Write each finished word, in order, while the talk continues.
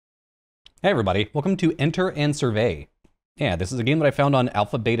Hey everybody, welcome to Enter and Survey. Yeah, this is a game that I found on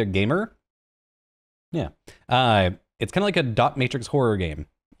Alpha Beta Gamer. Yeah, it's kind of like a dot matrix horror game.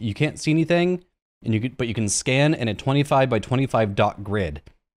 You can't see anything, but you can scan in a 25 by 25 dot grid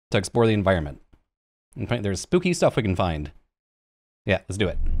to explore the environment. There's spooky stuff we can find. Yeah, let's do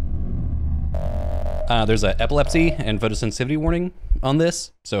it. There's an epilepsy and photosensitivity warning on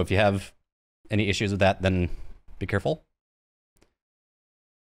this, so if you have any issues with that, then be careful.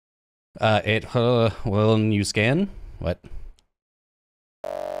 Well, you scan? What?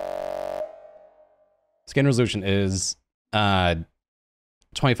 Scan resolution is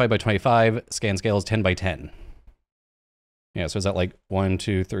 25 by 25. Scan scale is 10 by 10. Yeah, so is that like 1,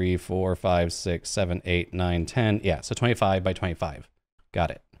 2, 3, 4, 5, 6, 7, 8, 9, 10? Yeah, so 25 by 25.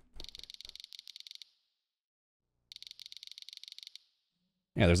 Got it.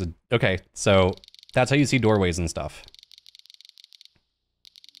 Yeah, there's a... Okay, so that's how you see doorways and stuff.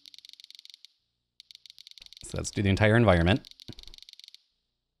 So let's do the entire environment.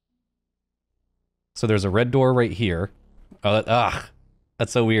 So there's a red door right here. Oh,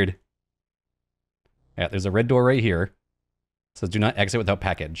 that's so weird. Yeah, there's a red door right here. It says do not exit without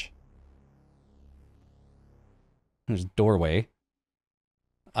package. There's a doorway.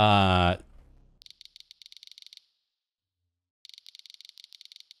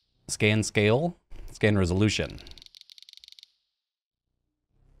 Scan scale, scan resolution.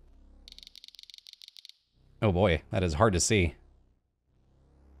 Oh boy, that is hard to see.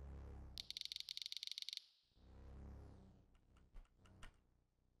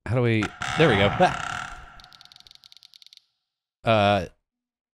 How do we... There we go. Ah.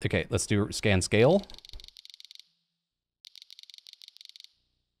 Okay, let's do scan scale.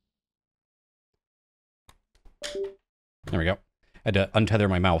 There we go. I had to untether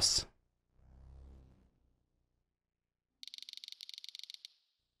my mouse.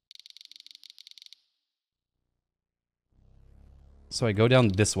 So I go down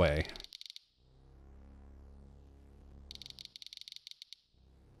this way.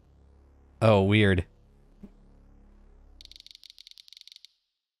 Oh, weird.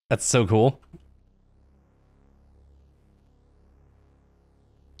 That's so cool.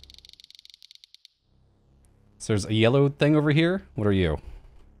 So there's a yellow thing over here. What are you?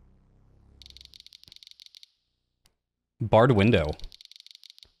 Barred window.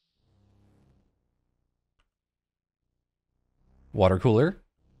 Water cooler.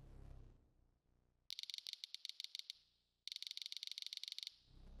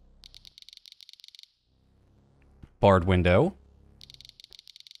 Barred window.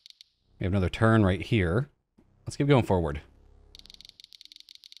 We have another turn right here. Let's keep going forward.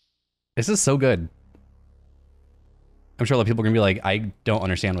 This is so good. I'm sure a lot of people are gonna be like, I don't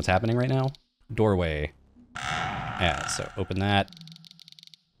understand what's happening right now. Doorway. Yeah, so open that.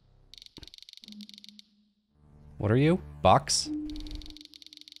 What are you? Box?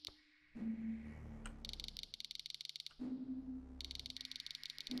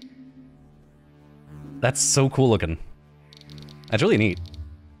 That's so cool looking. That's really neat.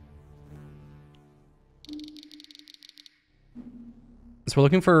 So we're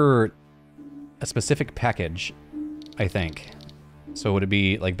looking for a specific package, I think. So would it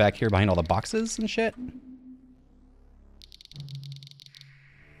be like back here behind all the boxes and shit?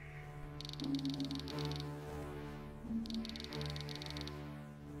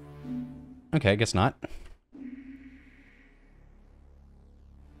 Okay, I guess not.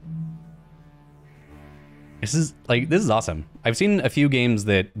 This is awesome. I've seen a few games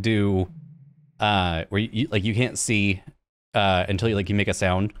that do where you can't see until you make a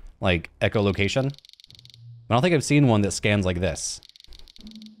sound, like echolocation. I don't think I've seen one that scans like this.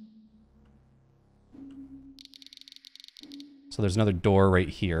 So there's another door right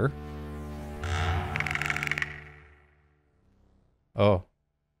here. Oh.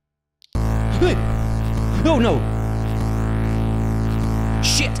 Oh no!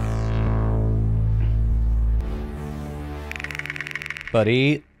 Shit!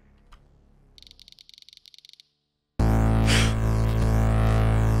 Buddy.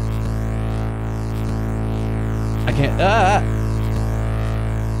 I can't...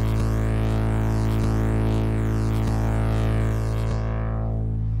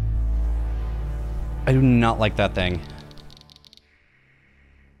 I do not like that thing.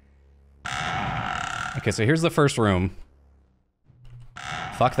 Okay, so here's the first room.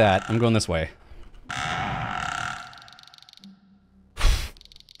 Fuck that. I'm going this way.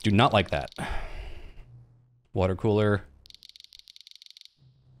 Do not like that. Water cooler.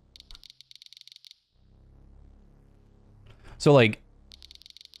 So, like,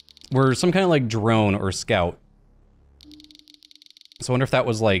 we're some kind of, like, drone or scout. So I wonder if that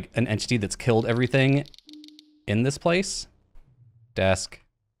was like an entity that's killed everything in this place. Desk.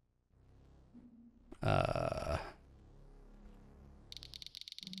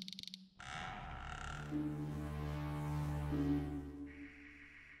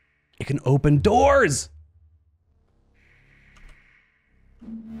 It can open doors!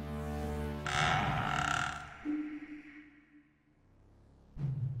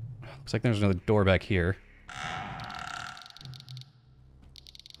 Looks like there's another door back here.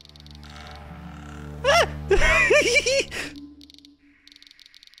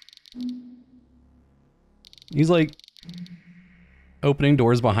 He's like opening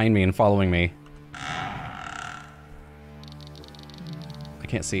doors behind me and following me. I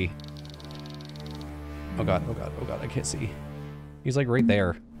can't see. Oh god, oh god, oh god, I can't see. He's like right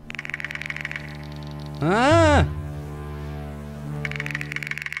there. Ah!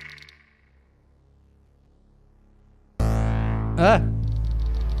 Ah!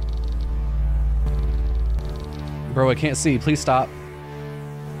 Bro, I can't see. Please stop.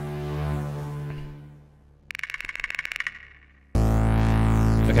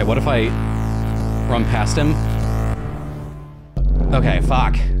 Okay, what if I run past him? Okay,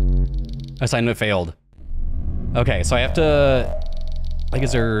 fuck. Assignment failed. Okay, so I have to... Like,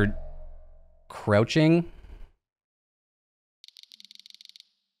 is there... crouching?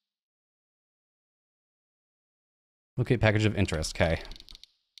 Okay, package of interest, okay.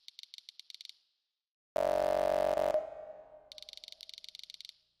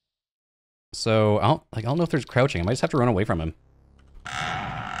 So, I don't know if there's crouching. I might just have to run away from him.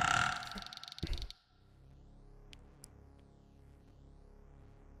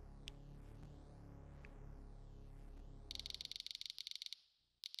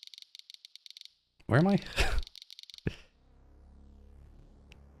 Where am I?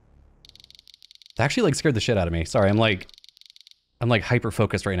 That actually like scared the shit out of me. Sorry, I'm like hyper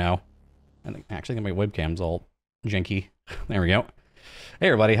focused right now. And actually my webcam's all janky. There we go. Hey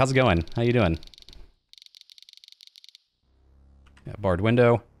everybody, how's it going? How you doing? Yeah, barred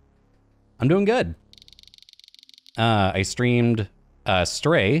window. I'm doing good. I streamed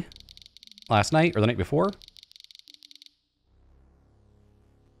Stray last night or the night before.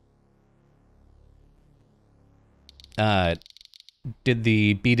 Did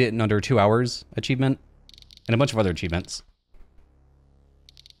the beat it in under 2 hours achievement and a bunch of other achievements.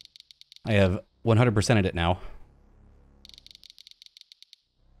 I have 100%ed it now.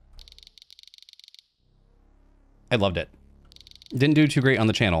 I loved it. Didn't do too great on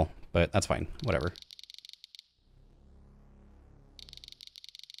the channel, but that's fine. Whatever.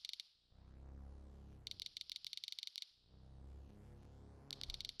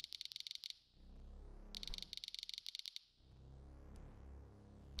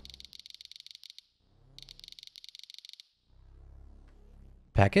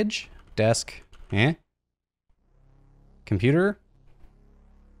 Package? Desk? Eh? Computer?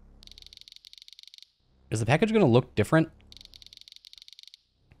 Is the package gonna look different?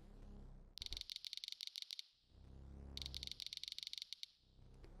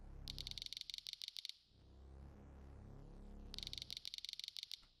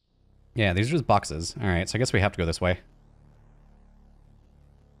 Yeah, these are just boxes. Alright, so I guess we have to go this way.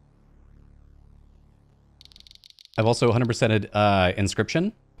 I've also 100%ed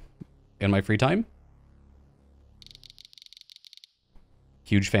Inscription in my free time.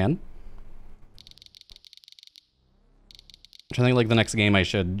 Huge fan. I'm trying to think like the next game I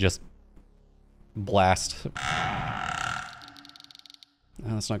should just blast.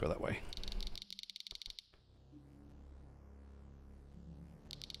 Let's not go that way.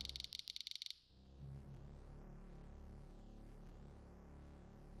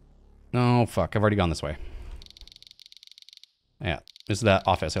 No, fuck, I've already gone this way. Yeah, this is that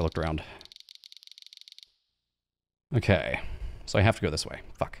office I looked around. Okay, so I have to go this way.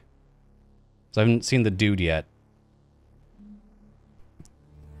 Fuck. So I haven't seen the dude yet.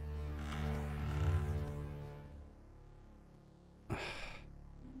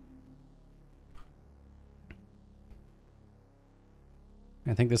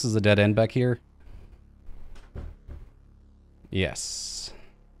 I think this is a dead end back here. Yes.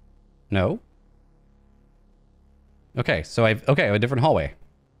 No? Okay, so I have a different hallway.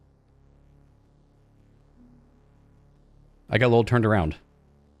 I got a little turned around.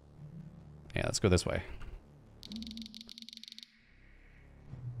 Yeah, let's go this way.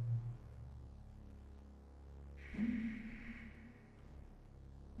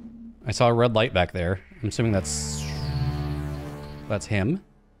 I saw a red light back there. I'm assuming that's him.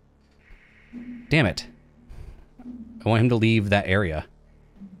 Damn it. I want him to leave that area.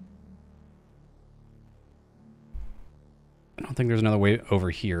 don't think there's another way over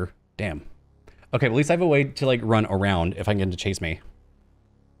here. Damn. Okay, well, at least I have a way to, like, run around if I can get him to chase me.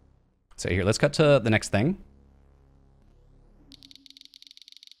 So here, let's cut to the next thing.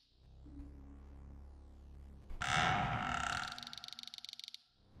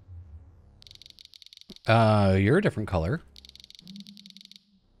 You're a different color.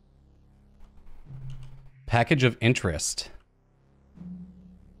 Package of interest.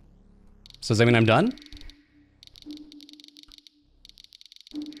 So does that mean I'm done?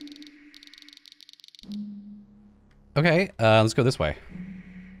 Okay, let's go this way.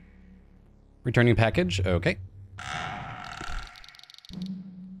 Returning package, okay.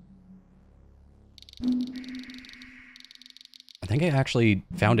 I think I actually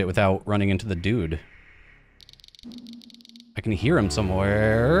found it without running into the dude. I can hear him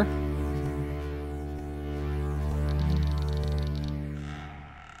somewhere.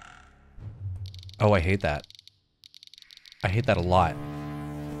 Oh, I hate that. I hate that a lot.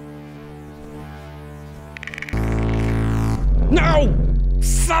 No!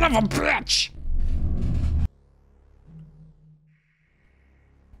 Son of a bitch!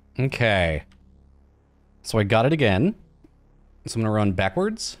 Okay. So I got it again. So I'm gonna run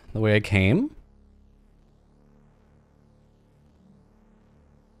backwards, the way I came.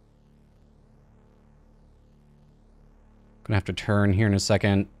 Gonna have to turn here in a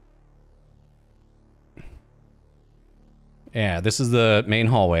second. Yeah, this is the main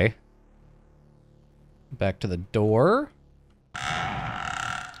hallway. Back to the door.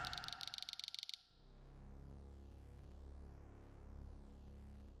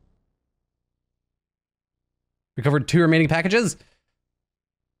 Recovered 2 remaining packages.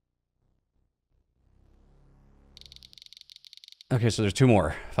 Okay, so there's 2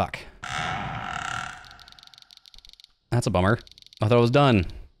 more. Fuck. That's a bummer. I thought it was done.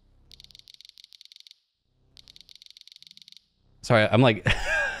 Sorry, I'm like...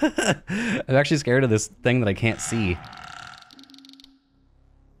 I'm actually scared of this thing that I can't see.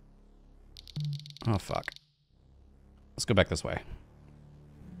 Oh, fuck. Let's go back this way.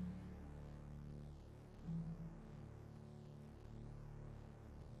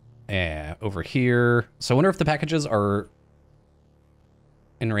 Yeah, over here. So I wonder if the packages are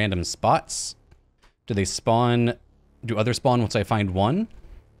in random spots. Do they spawn... Do others spawn once I find one?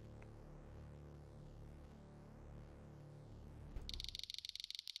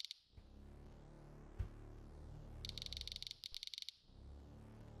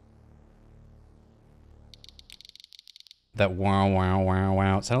 That wow, wow, wow,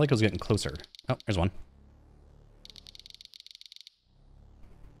 wow. It sounded like it was getting closer. Oh, there's one.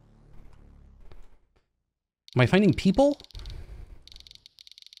 Am I finding people?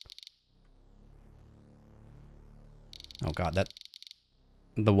 Oh god, that...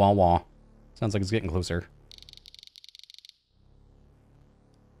 The wah wah. Sounds like it's getting closer.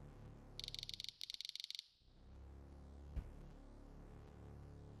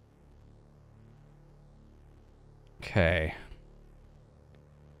 Okay.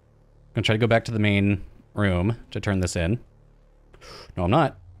 I'm gonna try to go back to the main room to turn this in. No, I'm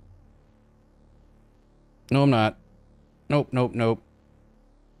not. No, I'm not. Nope, nope, nope.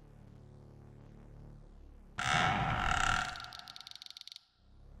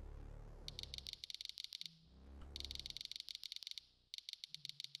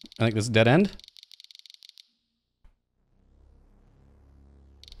 I think this is dead end.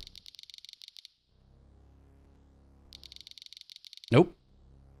 Nope.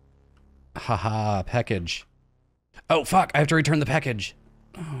 Haha, package. Oh, fuck, I have to return the package.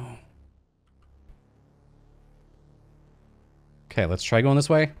 Oh. Okay, let's try going this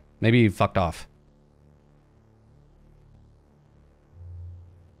way. Maybe he fucked off.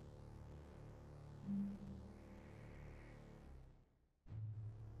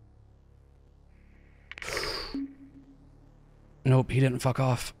 Nope, he didn't fuck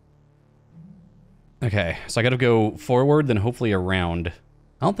off. Okay, so I gotta go forward, then hopefully around.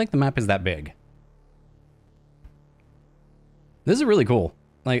 I don't think the map is that big. This is really cool.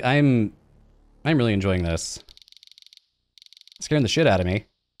 Like, I'm really enjoying this. It's scaring the shit out of me.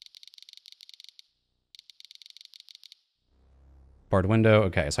 Barred window.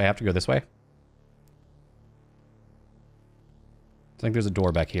 Okay, so I have to go this way. I think there's a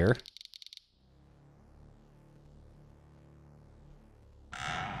door back here.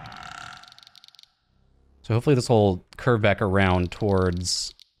 So hopefully this will curve back around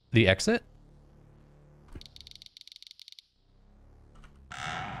towards the exit.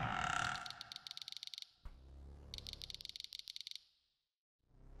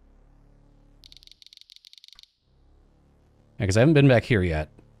 Because I haven't been back here yet.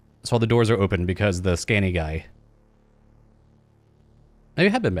 So all the doors are open because the scanny guy. I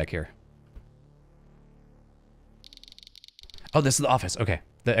have been back here. Oh, this is the office. Okay.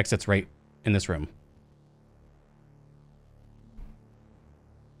 The exit's right in this room.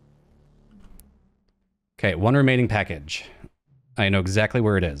 Okay, one remaining package. I know exactly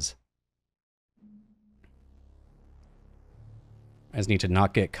where it is. I just need to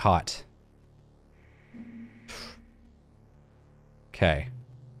not get caught. Okay.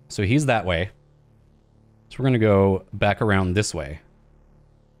 So he's that way. So we're going to go back around this way.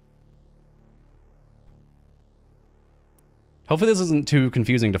 Hopefully this isn't too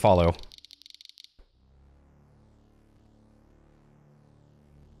confusing to follow.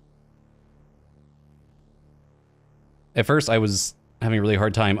 At first, I was having a really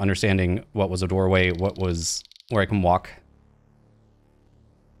hard time understanding what was a doorway, what was where I can walk.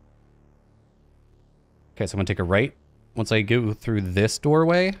 Okay, so I'm gonna take a right. Once I go through this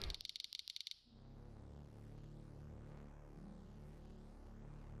doorway.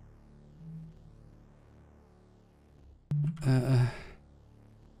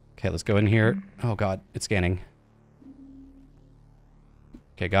 Okay, let's go in here. Oh god, it's scanning.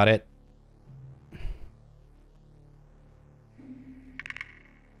 Okay, got it.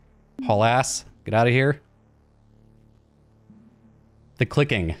 Haul ass. Get out of here. The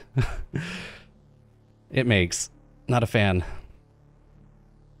clicking. It makes. Not a fan.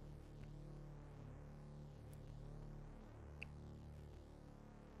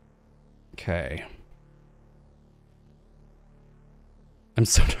 Okay. I'm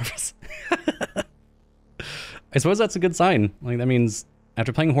so nervous. I suppose that's a good sign. Like, that means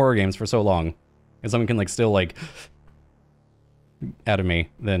after playing horror games for so long, if someone can, like, still, like, out of me,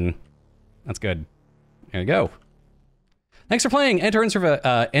 then that's good. There you go. Thanks for playing. Enter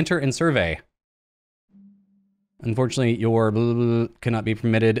and survey. Unfortunately, your cannot be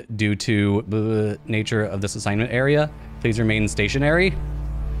permitted due to nature of this assignment area. Please remain stationary.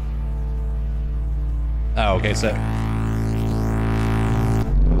 Oh, okay, so...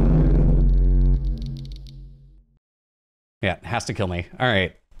 Yeah, it has to kill me. All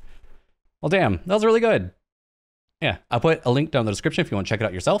right. Well, damn, that was really good. Yeah, I'll put a link down in the description if you want to check it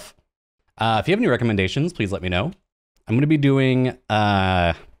out yourself. If you have any recommendations, please let me know. I'm going to be doing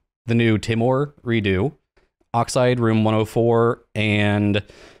the new Timor redo, Oxide, Room 104, and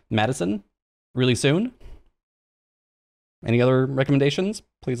Madison really soon. Any other recommendations?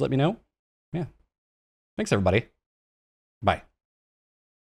 Please let me know. Yeah. Thanks, everybody. Bye.